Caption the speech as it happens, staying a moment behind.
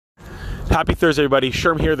Happy Thursday, everybody.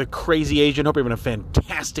 Sherm here, the Crazy Agent. Hope you're having a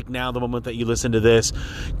fantastic now, the moment that you listen to this.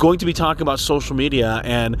 Going to be talking about social media,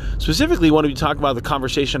 and specifically want to be talking about the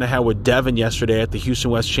conversation I had with Devin yesterday at the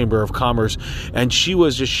Houston West Chamber of Commerce, and she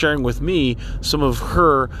was just sharing with me some of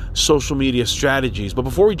her social media strategies. But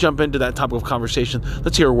before we jump into that topic of conversation,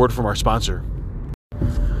 let's hear a word from our sponsor.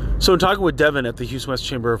 So in talking with Devin at the Houston West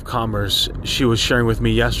Chamber of Commerce, she was sharing with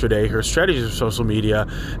me yesterday her strategies for social media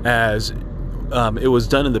as it was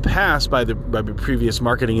done in the past by the previous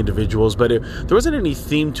marketing individuals, but there wasn't any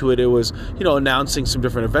theme to it. It was, announcing some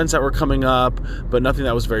different events that were coming up, but nothing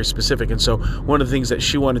that was very specific. And so one of the things that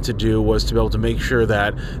she wanted to do was to be able to make sure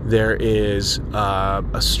that there is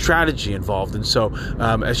a strategy involved. And so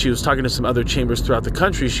as she was talking to some other chambers throughout the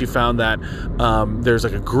country, she found that there's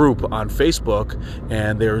like a group on Facebook,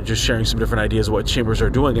 and they were just sharing some different ideas of what chambers are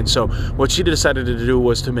doing. And so what she decided to do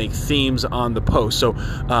was to make themes on the post. So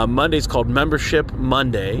Monday's called Membership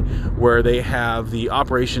Monday, where they have the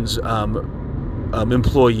operations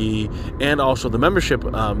employee and also the membership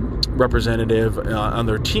representative on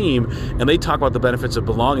their team, and they talk about the benefits of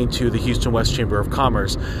belonging to the Houston West Chamber of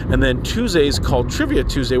Commerce. And then Tuesday's called Trivia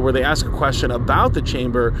Tuesday, where they ask a question about the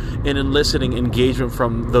chamber and eliciting engagement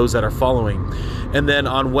from those that are following. And then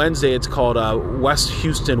on Wednesday, it's called West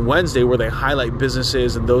Houston Wednesday, where they highlight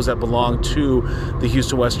businesses and those that belong to the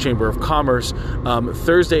Houston West Chamber of Commerce.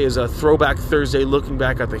 Thursday is a Throwback Thursday, looking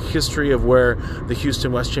back at the history of where the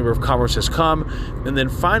Houston West Chamber of Commerce has come. And then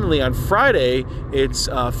finally on Friday, it's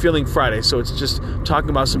Feeling Friday. So it's just talking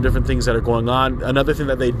about some different things that are going on. Another thing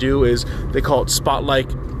that they do is they call it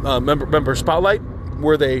Spotlight, member Spotlight,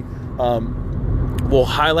 where they will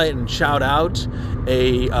highlight and shout out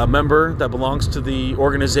a member that belongs to the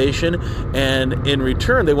organization, and in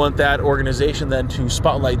return they want that organization then to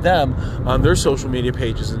spotlight them on their social media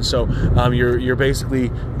pages. And so you're basically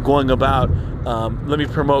going about let me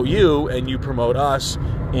promote you and you promote us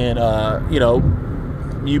in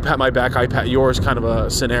you pat my back, I pat yours kind of a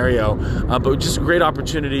scenario, but just a great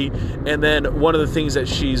opportunity. And then one of the things that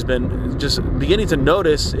she's been just beginning to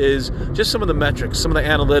notice is just some of the metrics, some of the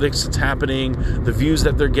analytics that's happening, the views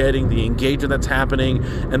that they're getting, the engagement that's happening.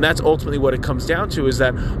 And that's ultimately what it comes down to, is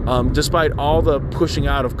that despite all the pushing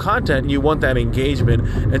out of content, you want that engagement.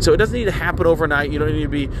 And so it doesn't need to happen overnight. You don't need to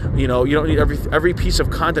be, you don't need every piece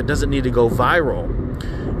of content doesn't need to go viral.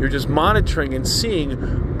 You're just monitoring and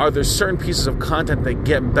seeing, are there certain pieces of content that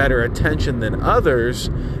get better attention than others,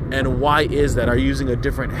 and why is that? Are you using a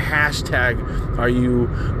different hashtag? Are you,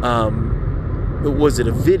 was it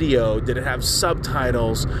a video? Did it have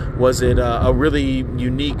subtitles? Was it a really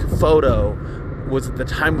unique photo? Was it the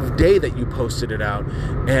time of day that you posted it out?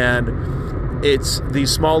 And it's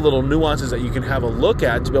these small little nuances that you can have a look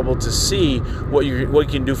at to be able to see what you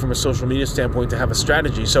can do from a social media standpoint to have a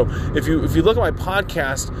strategy. So if you look at my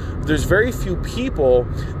podcast, there's very few people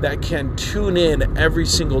that can tune in every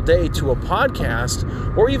single day to a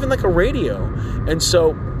podcast or even like a radio. And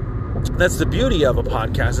so that's the beauty of a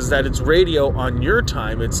podcast, is that it's radio on your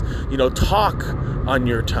time. It's, talk on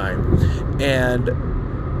your time. And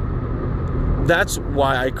that's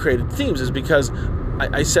why I created themes, is because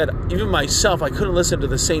I said, even myself, I couldn't listen to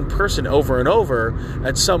the same person over and over.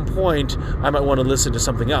 At some point, I might want to listen to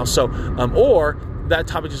something else. So, or that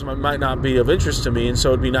topic just might not be of interest to me. And so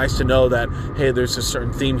it'd be nice to know that, hey, there's a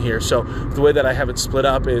certain theme here. So the way that I have it split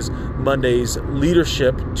up is Monday's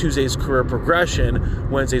leadership, Tuesday's career progression,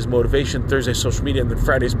 Wednesday's motivation, Thursday's social media, and then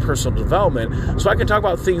Friday's personal development. So I can talk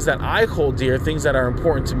about things that I hold dear, things that are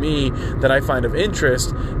important to me, that I find of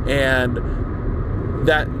interest, and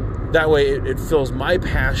that way it fills my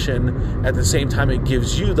passion. At the same time, it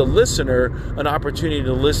gives you, the listener, an opportunity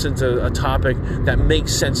to listen to a topic that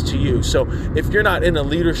makes sense to you. So if you're not in a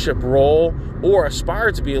leadership role or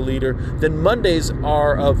aspire to be a leader, then Mondays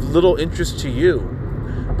are of little interest to you.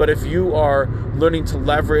 But if you are learning to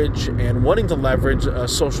leverage and wanting to leverage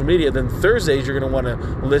social media, then Thursdays you're going to want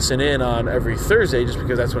to listen in on every Thursday, just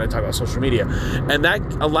because that's when I talk about social media. And that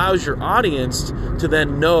allows your audience to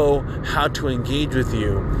then know how to engage with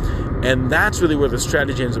you. And that's really where the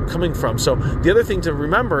strategy ends up coming from. So the other thing to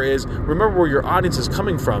remember is, remember where your audience is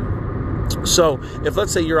coming from. So if,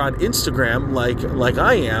 let's say, you're on Instagram like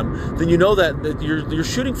I am, then you know that you're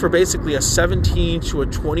shooting for basically a 17 to a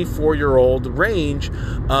 24-year-old range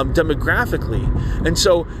demographically. And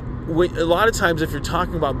so a lot of times, if you're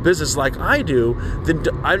talking about business like I do, then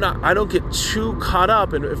I don't get too caught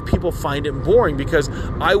up in if people find it boring, because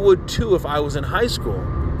I would too if I was in high school.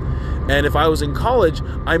 And if I was in college,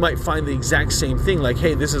 I might find the exact same thing, like,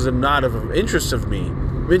 hey, this is not of interest to me.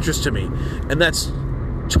 And that's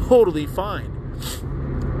totally fine.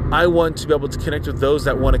 I want to be able to connect with those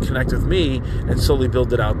that want to connect with me and slowly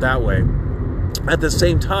build it out that way. At the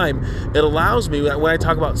same time, it allows me, when I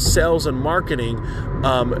talk about sales and marketing,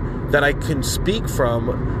 that I can speak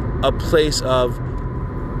from a place of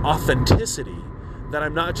authenticity, that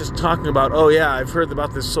I'm not just talking about, oh yeah, I've heard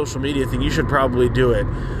about this social media thing, you should probably do it.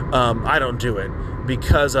 I don't do it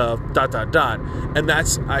because of ... And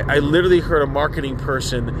that's, I literally heard a marketing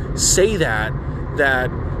person say that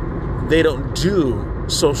they don't do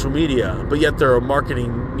social media, but yet they're a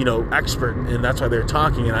marketing, expert, and that's why they're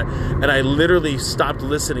talking. And I literally stopped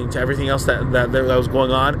listening to everything else that was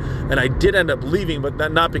going on, and I did end up leaving,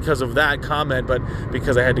 but not because of that comment, but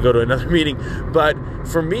because I had to go to another meeting. But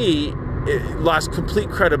for me, it lost complete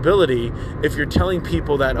credibility if you're telling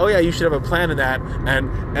people that, oh yeah, you should have a plan in that,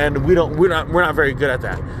 and we're not very good at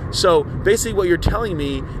that. So basically what you're telling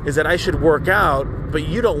me is that I should work out, but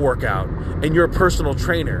you don't work out, and you're a personal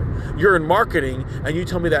trainer. You're in marketing, and you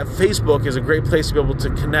tell me that Facebook is a great place to be able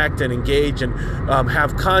to connect and engage and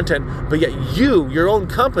have content, but yet your own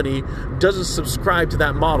company doesn't subscribe to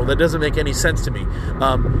that model. That doesn't make any sense to me.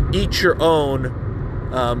 Eat your own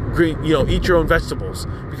eat your own vegetables,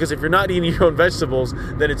 because if you're not eating your own vegetables,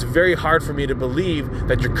 then it's very hard for me to believe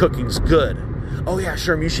that your cooking's good. Oh yeah,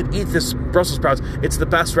 Sherm, you should eat this Brussels sprouts. It's the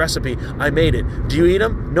best recipe. I made it. Do you eat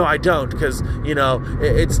them? No, I don't, because,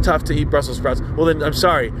 it's tough to eat Brussels sprouts. Well, then, I'm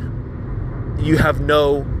sorry. You have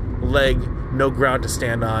no leg, no ground to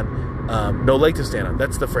stand on, no leg to stand on.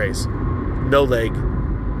 That's the phrase. No leg,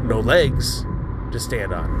 no legs to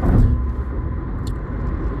stand on.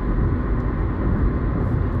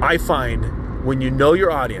 I find when you know your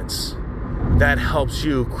audience, that helps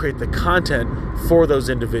you create the content for those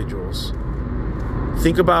individuals.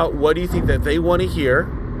 Think about, what do you think that they want to hear,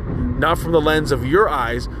 not from the lens of your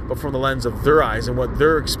eyes, but from the lens of their eyes and what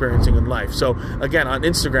they're experiencing in life. So again, on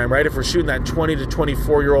Instagram, right, if we're shooting that 20 to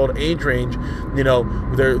 24-year-old age range,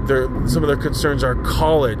 some of their concerns are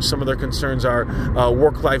college, some of their concerns are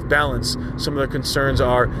work-life balance, some of their concerns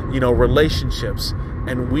are, relationships.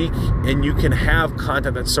 And you can have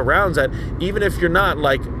content that surrounds that, even if you're not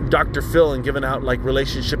like Dr. Phil and giving out like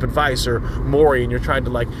relationship advice, or Maury, and you're trying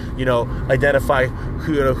to identify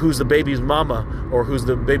who's the baby's mama or who's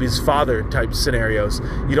the baby's father type scenarios.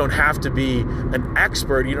 You don't have to be an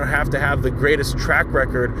expert. You don't have to have the greatest track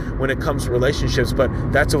record when it comes to relationships, but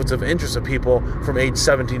that's what's of interest to people from age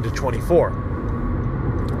 17 to 24.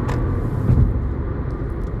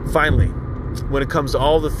 Finally, when it comes to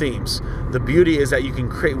all the themes, the beauty is that you can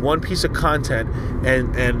create one piece of content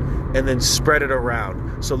and then spread it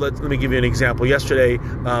around. So let me give you an example. Yesterday,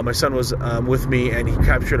 my son was with me, and he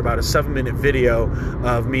captured about a 7-minute video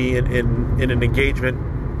of me in an engagement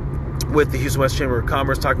with the Houston West Chamber of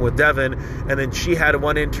Commerce, talking with Devin, and then she had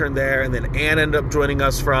one intern there, and then Ann ended up joining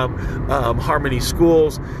us from Harmony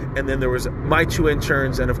Schools, and then there was my 2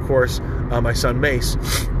 interns, and of course my son Mace.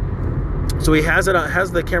 So he has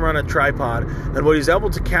the camera on a tripod, and what he's able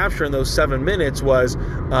to capture in those 7 minutes was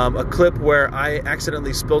a clip where I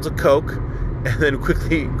accidentally spilled a Coke, and then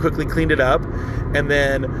quickly cleaned it up, and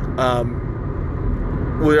then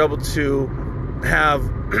we were able to have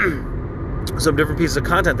some different pieces of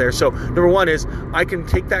content there. So number one is, I can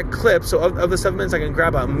take that clip. So of the 7 minutes, I can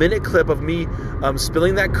grab a minute clip of me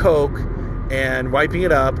spilling that Coke and wiping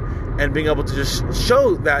it up, and being able to just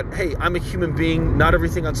show that, hey, I'm a human being. Not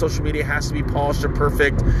everything on social media has to be polished or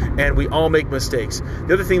perfect, and we all make mistakes.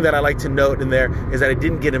 The other thing that I like to note in there is that I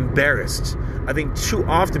didn't get embarrassed. I think too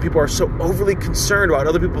often people are so overly concerned about what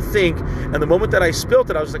other people think, and the moment that I spilt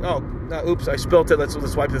it, I was like, oh, oops, I spilt it,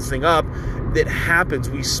 let's wipe this thing up. It happens.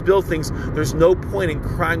 We spill things. There's no point in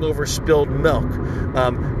crying over spilled milk.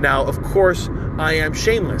 Now, of course, I am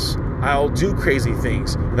shameless. I'll do crazy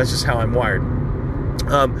things, and that's just how I'm wired.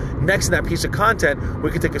 Next in that piece of content,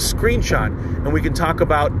 we can take a screenshot, and we can talk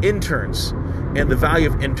about interns and the value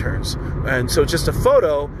of interns. And so it's just a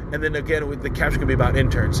photo, and then again, the caption can be about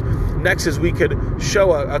interns. Next is, we could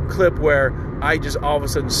show a clip where I just all of a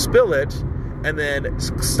sudden spill it, and then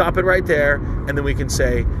stop it right there, and then we can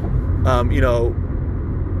say,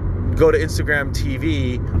 go to Instagram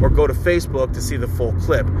TV or go to Facebook to see the full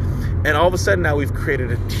clip. And all of a sudden now we've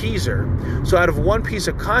created a teaser. So out of one piece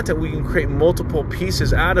of content, we can create multiple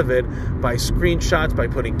pieces out of it by screenshots, by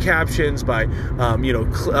putting captions, by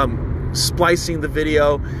splicing the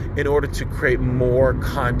video in order to create more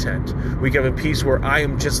content. We have a piece where I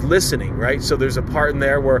am just listening, right? So there's a part in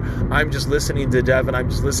there where I'm just listening to Devin, I'm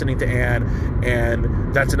just listening to Ann,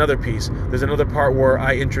 and that's another piece. There's another part where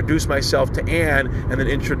I introduce myself to Ann and then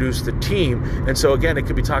introduce the team. And so again, it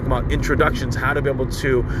could be talking about introductions, how to be able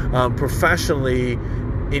to professionally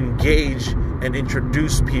engage and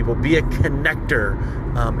introduce people, be a connector,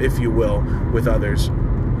 if you will, with others.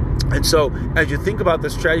 And so as you think about the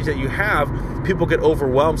strategy that you have, people get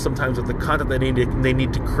overwhelmed sometimes with the content they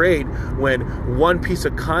need to create, when one piece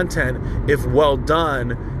of content, if well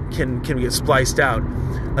done, can get spliced out.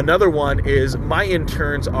 Another one is, my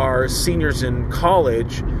interns are seniors in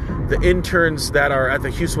college. The interns that are at the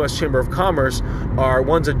Houston West Chamber of Commerce are,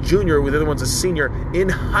 one's a junior, the other one's a senior in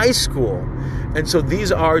high school. And so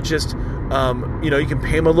these are just, you can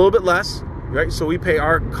pay them a little bit less. Right, so we pay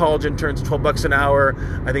our college interns $12 an hour.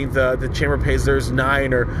 I think the chamber pays theirs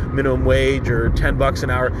 $9 or minimum wage or $10 an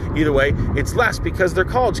hour. Either way, it's less because they're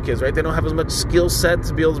college kids, right? They don't have as much skill set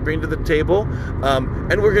to be able to bring to the table.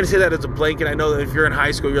 And we're going to say that as a blanket. I know that if you're in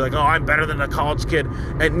high school, you're like, oh, I'm better than a college kid,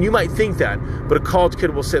 and you might think that, but a college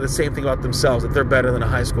kid will say the same thing about themselves, that they're better than a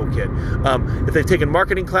high school kid. If they've taken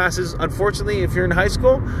marketing classes, unfortunately, if you're in high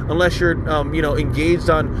school, unless you're engaged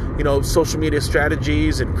on social media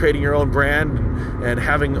strategies and creating your own brand, and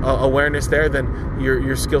having awareness there, then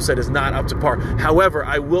your skill set is not up to par. However,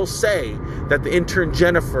 I will say that the intern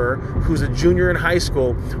Jennifer, who's a junior in high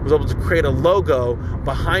school, was able to create a logo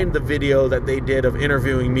behind the video that they did of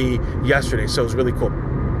interviewing me yesterday. So it was really cool.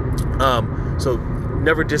 So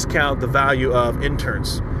never discount the value of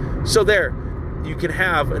interns. So there, you can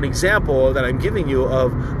have an example that I'm giving you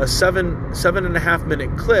of a 7.5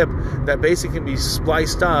 minute clip that basically can be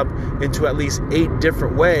spliced up into at least 8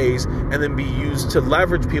 different ways, and then be used to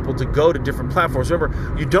leverage people to go to different platforms.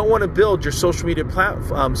 Remember, you don't want to build your social media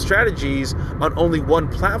strategies on only one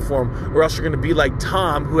platform, or else you're going to be like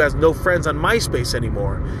Tom, who has no friends on MySpace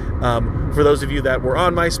anymore. For those of you that were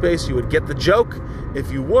on MySpace, you would get the joke.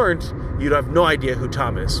 If you weren't, you'd have no idea who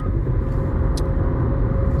Tom is.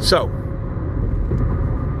 So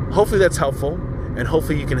hopefully that's helpful, and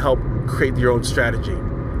hopefully you can help create your own strategy.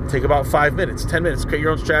 Take about 5 minutes, 10 minutes, create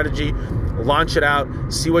your own strategy, launch it out,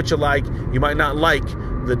 see what you like. You might not like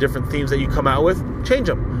the different themes that you come out with, change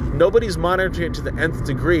them. Nobody's monitoring it to the nth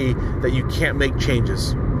degree that you can't make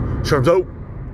changes. Sherm's out.